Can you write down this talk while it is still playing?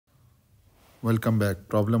Welcome back.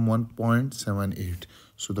 Problem 1.78.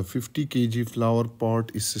 So the 50 kg flower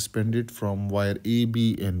pot is suspended from wire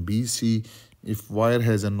AB and BC. If wire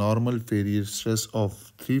has a normal failure stress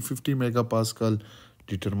of 350 megapascal,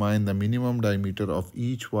 determine the minimum diameter of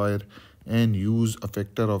each wire and use a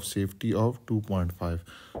factor of safety of 2.5.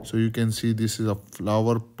 So you can see this is a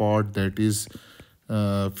flower pot that is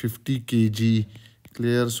 50 kg.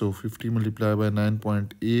 Clear. So 50 multiplied by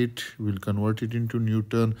 9.8 will convert it into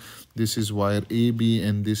Newton. This is wire AB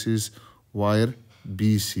and this is wire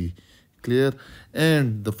BC. Clear.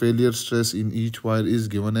 And the failure stress in each wire is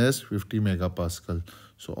given as 50 megapascal.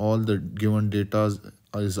 So all the given data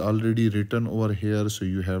is already written over here. So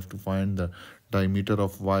you have to find the diameter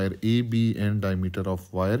of wire AB and diameter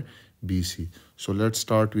of wire BC. So let's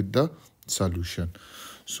start with the solution.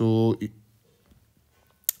 So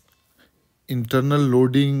internal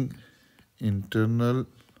loading internal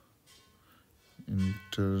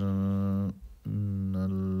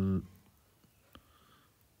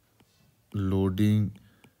loading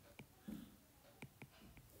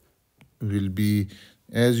will be,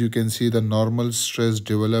 as you can see, the normal stress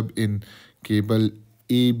developed in cable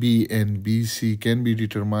AB and BC can be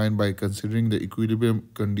determined by considering the equilibrium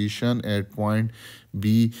condition at point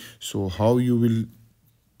B. So how you will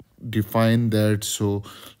define that? So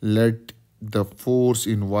let the force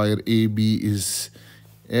in wire AB is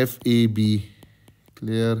FAB.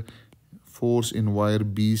 Clear. Force in wire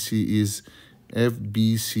BC is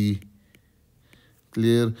FBC.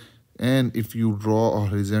 Clear. And if you draw a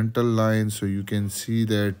horizontal line, so you can see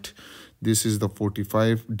that this is the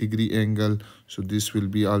 45-degree angle. So this will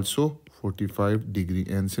be also 45-degree.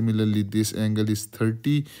 And similarly, this angle is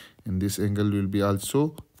 30 and this angle will be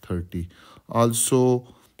also 30. Also,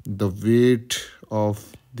 the weight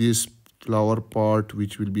of this flower pot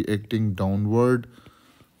which will be acting downward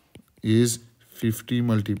is 50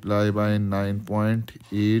 multiplied by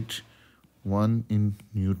 9.81 in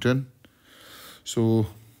Newton. So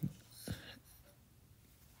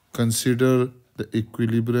consider the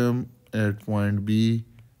equilibrium at point B.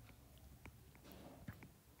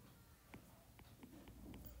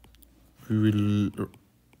 We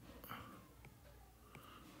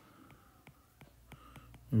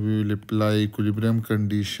will apply equilibrium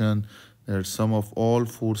condition that sum of all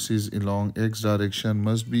forces along x direction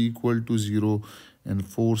must be equal to 0 and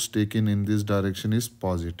force taken in this direction is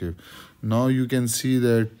positive. Now you can see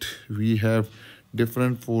that we have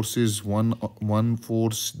different forces. One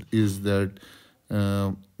force is that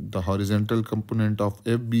the horizontal component of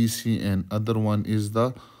FBC and other one is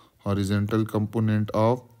the horizontal component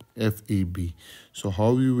of FAB. So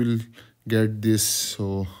how you will get this?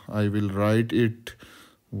 So I will write it.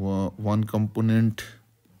 One component,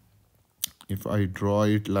 if I draw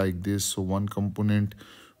it like this, so one component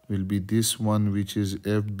will be this one which is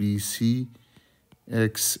FBC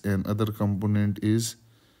X and other component is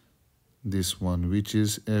this one which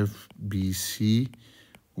is FBC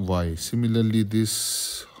Y. Similarly,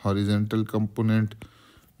 this horizontal component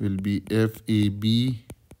will be FAB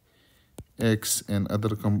X and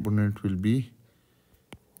other component will be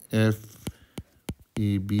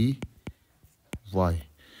FAB Y.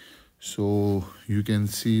 So you can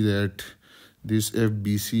see that this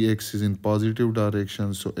FBCX is in positive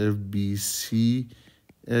direction. So FBCX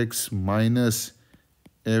minus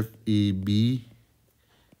FABX,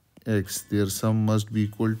 their sum must be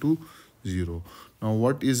equal to 0. Now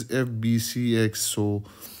what is FBCX? So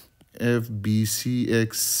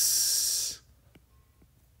FBCX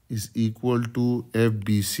is equal to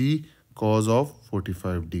FBC cos of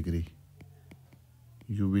 45-degree.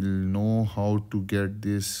 You will know how to get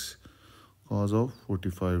this cos of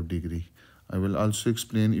 45-degree. I will also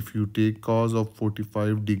explain. If you take cos of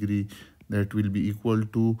 45-degree, that will be equal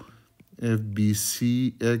to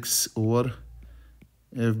FBCX over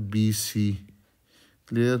FBC.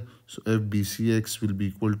 Clear? So FBCX will be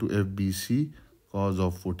equal to FBC cos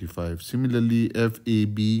of 45. Similarly,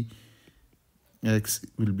 FABX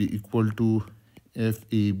will be equal to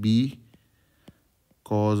FAB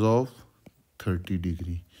cos of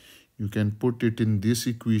 30-degree. You can put it in this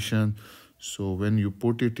equation. So when you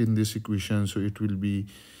put it in this equation, so it will be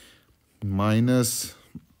plus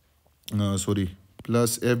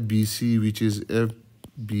FBC, which is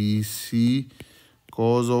FBC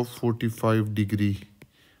cos of 45-degree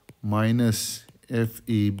minus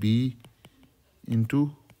FAB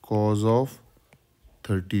into cos of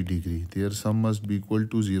 30-degree. Their sum must be equal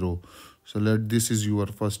to 0. So this is your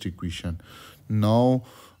first equation. Now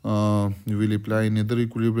We will apply another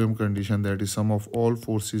equilibrium condition, that is sum of all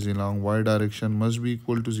forces along y direction must be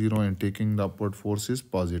equal to 0 and taking the upward force is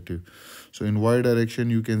positive. So in y direction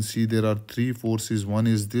you can see there are three forces. One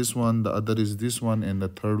is this one, the other is this one, and the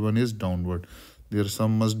third one is downward. Their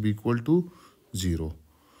sum must be equal to 0.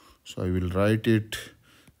 So I will write it.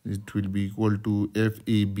 It will be equal to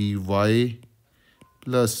FABY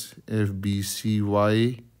plus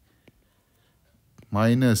FBCY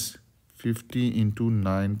minus 50 into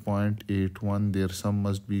 9.81. Their sum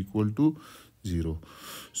must be equal to 0.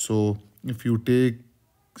 So if you take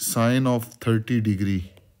sine of 30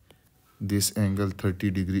 degree, this angle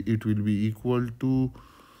 30 degree, it will be equal to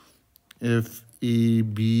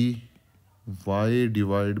FABY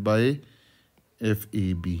divided by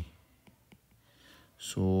FAB.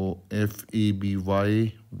 So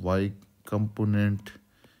FABY, y component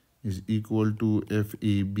is equal to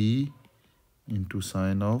FAB into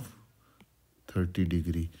sine of 30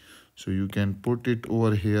 degree. So you can put it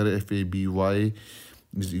over here. FABY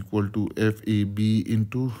is equal to FAB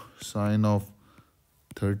into sine of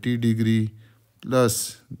 30 degree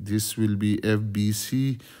plus this will be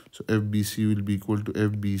FBC. So FBC will be equal to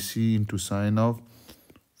FBC into sine of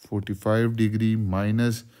 45 degree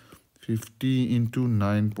minus 50 into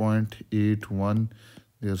 9.81.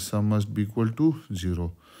 Their sum must be equal to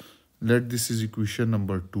 0. Let this is equation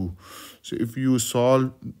number 2. So if you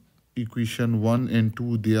solve equation 1 and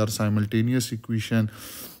 2, they are simultaneous equation.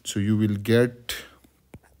 So you will get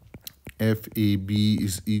FAB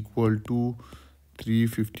is equal to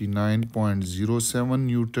 359.07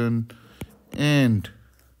 Newton and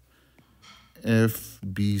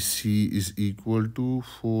FBC is equal to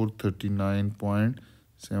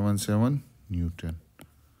 439.77 Newton.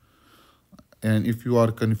 And if you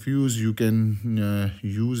are confused, you can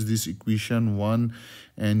use this equation 1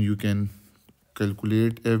 and you can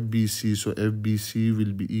calculate FBC. So FBC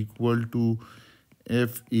will be equal to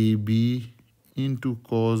FAB into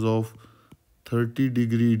cos of 30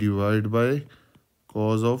 degree divided by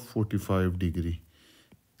cos of 45 degree.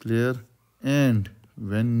 Clear? And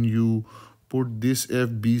when you put this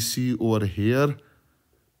FBC over here,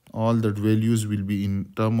 all that values will be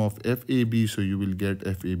in term of FAB. So you will get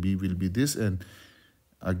FAB will be this and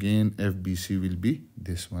again FBC will be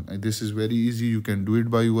this one. And this is very easy. You can do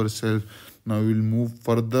it by yourself. Now we will move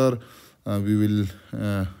further. We will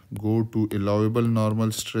go to allowable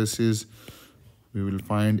normal stresses. We will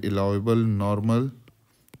find allowable normal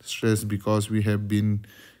stress because we have been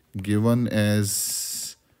given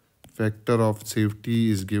as factor of safety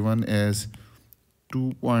is given as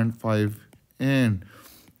 2.5 and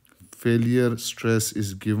failure stress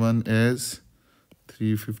is given as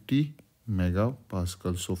 350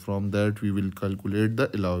 megapascal. So from that we will calculate the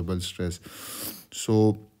allowable stress.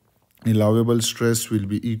 So allowable stress will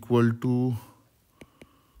be equal to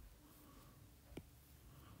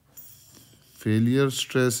failure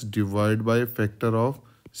stress divided by factor of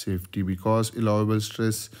safety, because allowable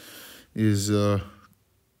stress is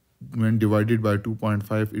when divided by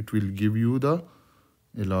 2.5 it will give you the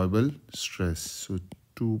allowable stress. So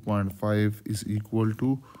 2.5 is equal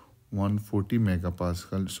to 140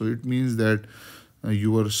 megapascal. So it means that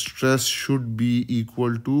your stress should be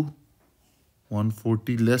equal to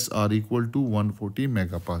 140 less or equal to 140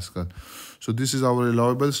 megapascal. So this is our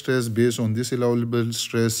allowable stress. Based on this allowable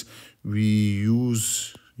stress, we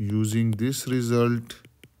using this result,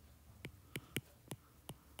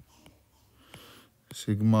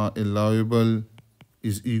 sigma allowable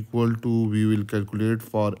is equal to, we will calculate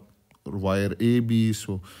for wire AB.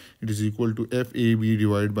 So it is equal to FAB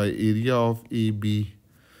divided by area of AB,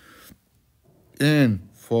 and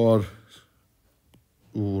for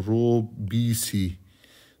row BC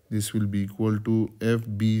this will be equal to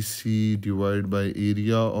FBC divided by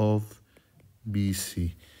area of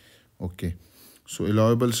BC. Okay, so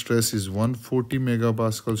allowable stress is 140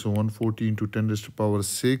 megapascal. So 140 into 10 raised to power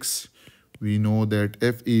 6. We know that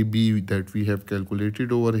FAB that we have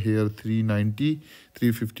calculated over here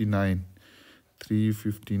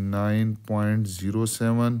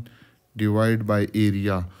 359.07 divided by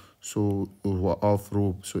area so of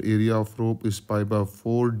rope. So area of rope is pi by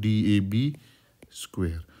 4 DAB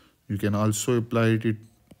square. You can also apply it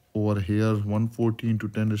over here. 140 into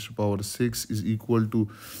 10 raised to power 6 is equal to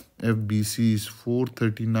FBC is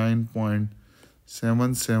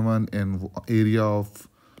 439.77 and area of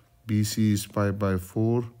BC is pi by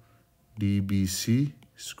 4 DBC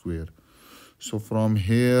square. So from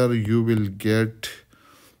here you will get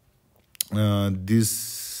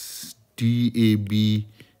this DAB,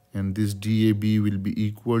 and this DAB will be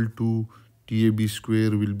equal to DAB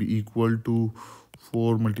square will be equal to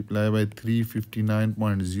 4 multiplied by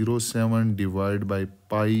 359.07 divided by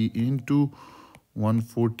pi into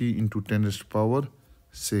 140 into 10 raised to the power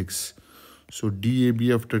 6. So DAB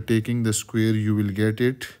after taking the square you will get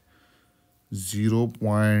it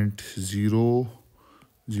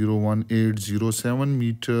 0.01807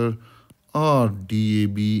 meter, or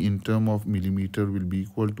DAB in term of millimeter will be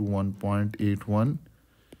equal to 1.81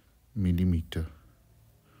 millimeter.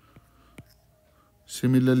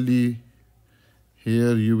 Similarly,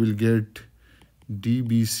 here you will get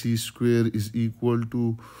DBC square is equal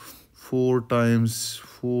to 4 times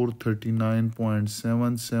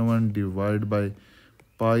 439.77 divided by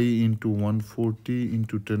pi into 140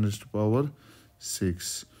 into 10 raised to the power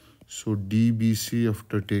 6. So DBC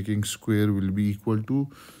after taking square will be equal to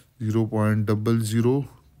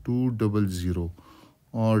 0.00200,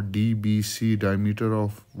 or DBC diameter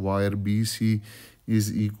of wire BC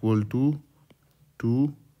is equal to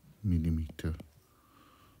 2 millimeter.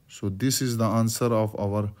 So this is the answer of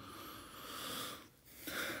our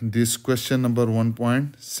this question number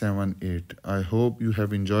 1.78. I hope you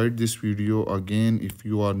have enjoyed this video. Again, if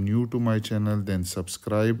you are new to my channel, then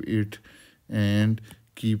subscribe it and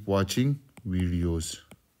keep watching videos.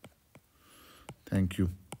 Thank you.